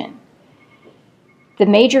differentiation. The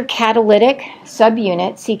major catalytic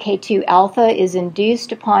subunit, CK2 alpha, is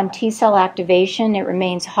induced upon T cell activation. It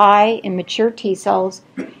remains high in mature T cells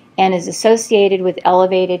and is associated with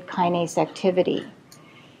elevated kinase activity.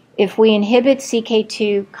 If we inhibit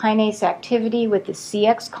CK2 kinase activity with the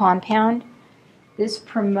CX compound, this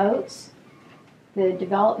promotes the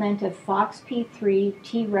development of FOXP3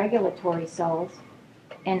 T regulatory cells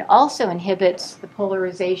and also inhibits the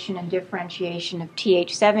polarization and differentiation of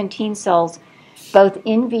Th17 cells both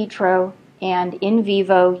in vitro and in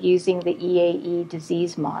vivo using the EAE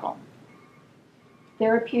disease model.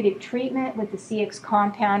 Therapeutic treatment with the CX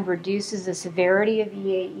compound reduces the severity of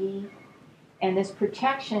EAE, and this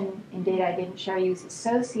protection, in data I didn't show you, is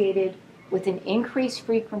associated with an increased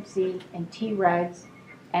frequency in Tregs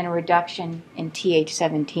and a reduction in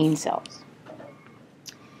Th17 cells.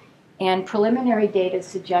 And preliminary data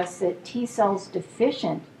suggests that T cells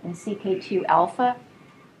deficient in CK2 alpha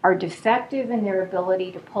are defective in their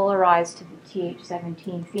ability to polarize to the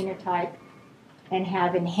Th17 phenotype and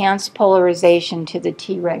have enhanced polarization to the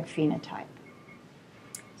Treg phenotype.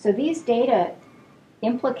 So these data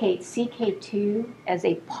implicate CK2 as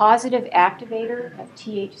a positive activator of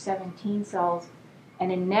Th17 cells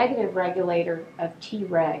and a negative regulator of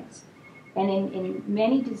Tregs. And in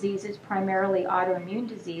many diseases, primarily autoimmune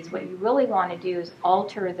disease, what you really want to do is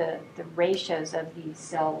alter the ratios of these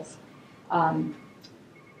cells,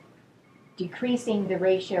 decreasing the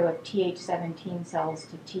ratio of Th17 cells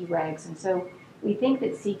to Tregs. And so we think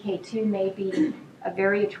that CK2 may be a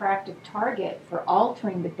very attractive target for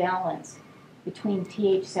altering the balance between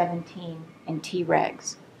Th17 and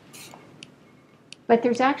Tregs. But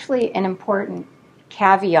there's actually an important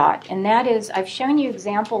caveat, and that is I've shown you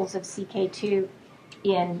examples of CK2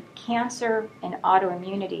 in cancer and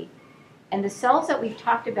autoimmunity, and the cells that we've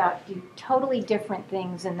talked about do totally different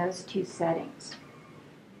things in those two settings.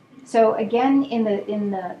 So again, in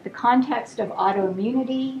the context of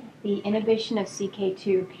autoimmunity, the inhibition of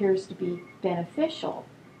CK2 appears to be beneficial,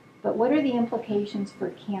 but what are the implications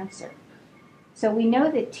for cancer? So we know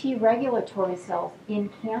that T regulatory cells in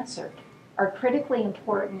cancer are critically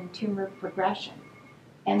important in tumor progression.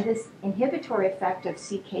 And this inhibitory effect of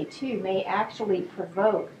CK2 may actually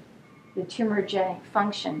provoke the tumorigenic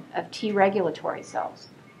function of T regulatory cells.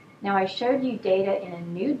 Now, I showed you data in a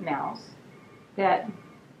nude mouse that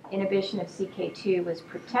inhibition of CK2 was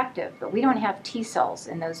protective, but we don't have T cells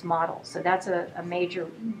in those models. So that's a major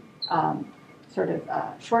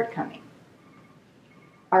shortcoming.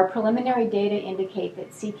 Our preliminary data indicate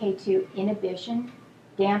that CK2 inhibition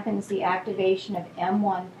dampens the activation of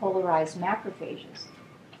M1 polarized macrophages.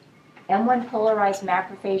 M1 polarized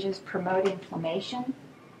macrophages promote inflammation,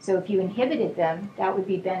 so if you inhibited them, that would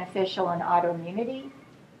be beneficial in autoimmunity,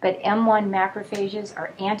 but M1 macrophages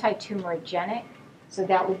are anti-tumorigenic, so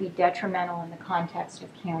that would be detrimental in the context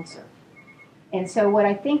of cancer. And so what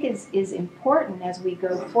I think is important as we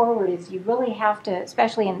go forward is you really have to,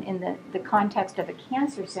 especially in the context of a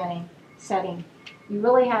cancer setting, you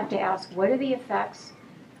really have to ask what are the effects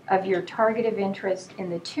of your target of interest in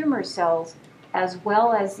the tumor cells as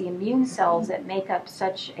well as the immune cells that make up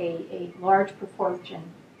such a large proportion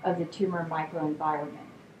of the tumor microenvironment.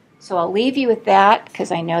 So I'll leave you with that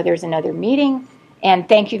because I know there's another meeting, and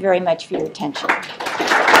thank you very much for your attention.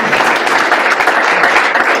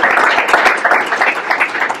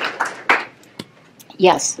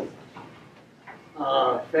 Yes.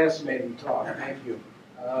 Fascinating talk. Thank you.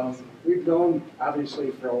 We've known, obviously,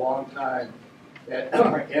 for a long time that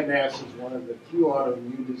MS is one of the few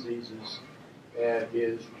autoimmune diseases that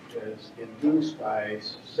is induced by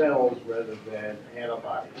cells rather than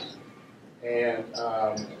antibodies. And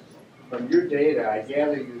from your data, I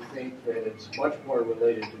gather you think that it's much more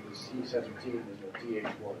related to the C17 than the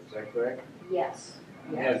Th1. Is that correct? Yes.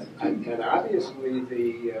 Yes. And obviously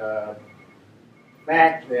the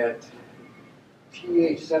fact that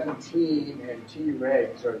Th17 and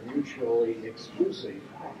Tregs are mutually exclusive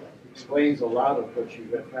explains a lot of what you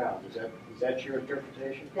have found. Is that your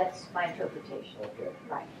interpretation? That's my interpretation. Okay.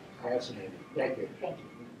 Right. Fascinating. Thank you. Thank you.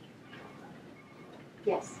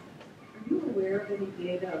 Yes. Are you aware of any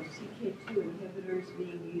data of CK2 inhibitors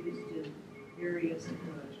being used in various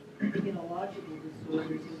immunological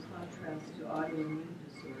disorders in contrast to autoimmune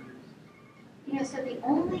disorders? You know, so the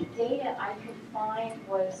only data I could find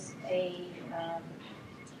was a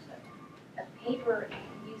paper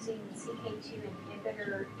using the CK2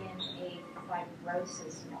 inhibitor in a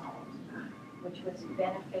fibrosis model, which was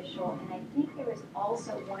beneficial. And I think there was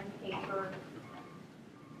also one paper,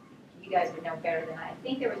 you guys would know better than I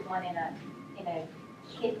think there was one in a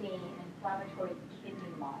kidney, an inflammatory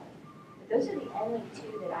kidney model. But those are the only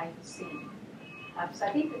two that I've seen. So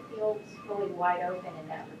I think the field's really wide open in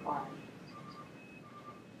that regard.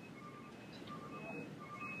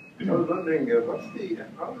 I was wondering,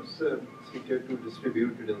 how is CK2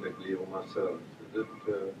 distributed in the glioma cells? Is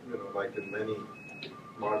it, like in many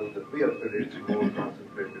models that we have studied, it's more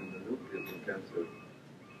concentrated in the nucleus of cancer?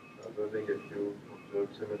 I was wondering if you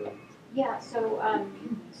observed similar. Yeah, so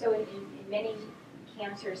in many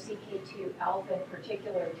cancers, CK2 alpha in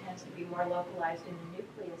particular tends to be more localized in the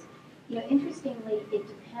nucleus. You know, interestingly, it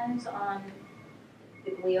depends on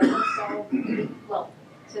the glioma cell. Well,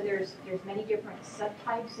 so there's many different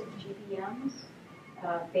subtypes of GBMs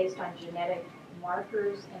based on genetic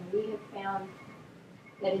markers, and we have found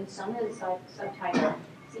that in some of the subtypes,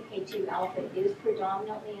 CK2 alpha is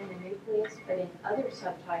predominantly in the nucleus, but in other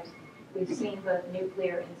subtypes, we've seen both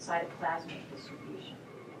nuclear and cytoplasmic distribution.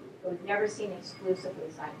 But we've never seen exclusively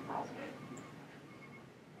cytoplasmic.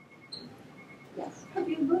 Yes. Have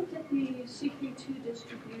you looked at the CK2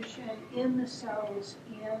 distribution in the cells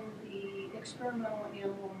in the experimental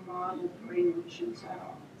animal model brain lesions at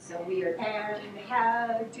all? So we are.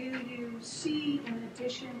 And do you see, in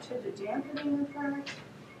addition to the dampening effect,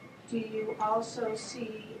 do you also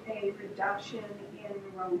see a reduction in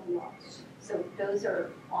neuronal loss? So those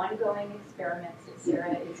are ongoing experiments that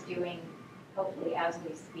Sarah is doing, hopefully as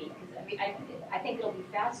we speak. Because I think it'll be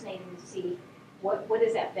fascinating to see what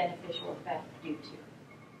is that beneficial effect due to,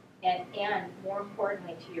 and more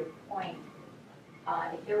importantly, to your point,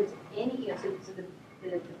 if there was any, so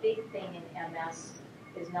the big thing in MS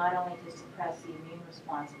is not only to suppress the immune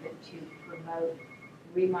response, but to promote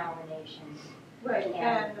remyelination. Right,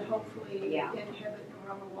 and hopefully inhibit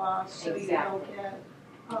neuronal loss so you don't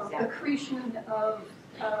get accretion of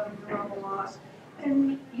neuronal loss.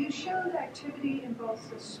 And you showed activity in both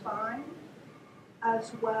the spine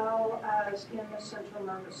as well as in the central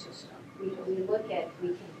nervous system. We look at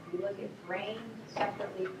brain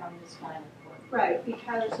separately from the spinal cord. Right,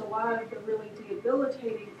 because a lot of the really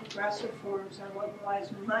debilitating progressive forms are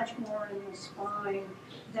localized much more in the spine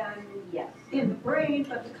than in the brain,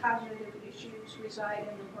 but the cognitive issues reside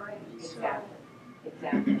in the brain. Exactly.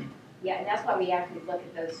 Exactly. Yeah, and that's why we actually look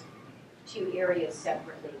at those two areas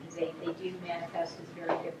separately, because they do manifest as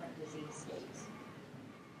very different disease states.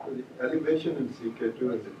 So the elevation in CK2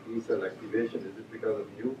 and the T cell activation, is it because of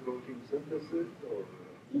new protein synthesis or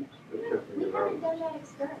we haven't done that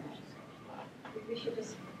experiment. We should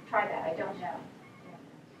just try that. I don't know.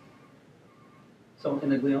 So in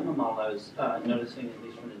the glioma model, I was noticing, at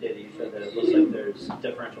least from the data you showed, that it looks like there's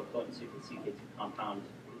differential potency for the CK2 compound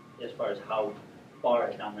as far as how far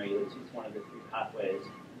it downregulates each one of the three pathways.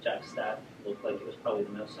 JAK-STAT looked like it was probably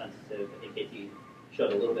the most sensitive. AKT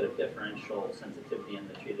showed a little bit of differential sensitivity in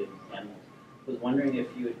the treated animals. I was wondering if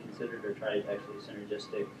you had considered or tried actually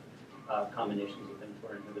synergistic combinations of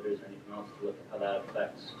mTOR inhibitors or anything else to look at how that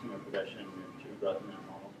affects tumor progression and tumor growth in that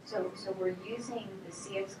model. So we're using the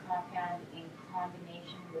CX compound in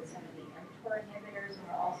combination with some of the mTOR inhibitors, and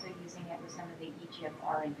we're also using it with some of the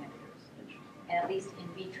EGFR inhibitors. And at least in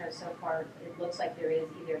vitro so far, it looks like there is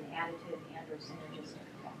either an additive and or synergistic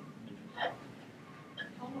effect.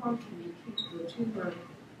 How long can you keep the tumor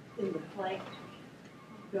in the flank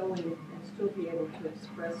going and still be able to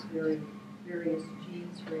express various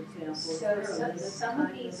genes, for example? So some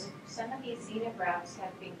of these xenografts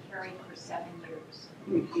have been carried for 7 years.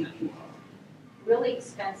 really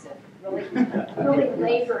expensive, really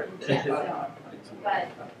labor intensive, but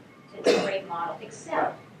it's a great model,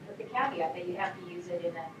 except with the caveat that you have to use it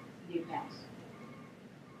in a nude mouse.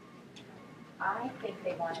 I think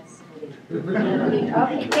they want to see it.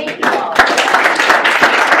 Okay, thank you all.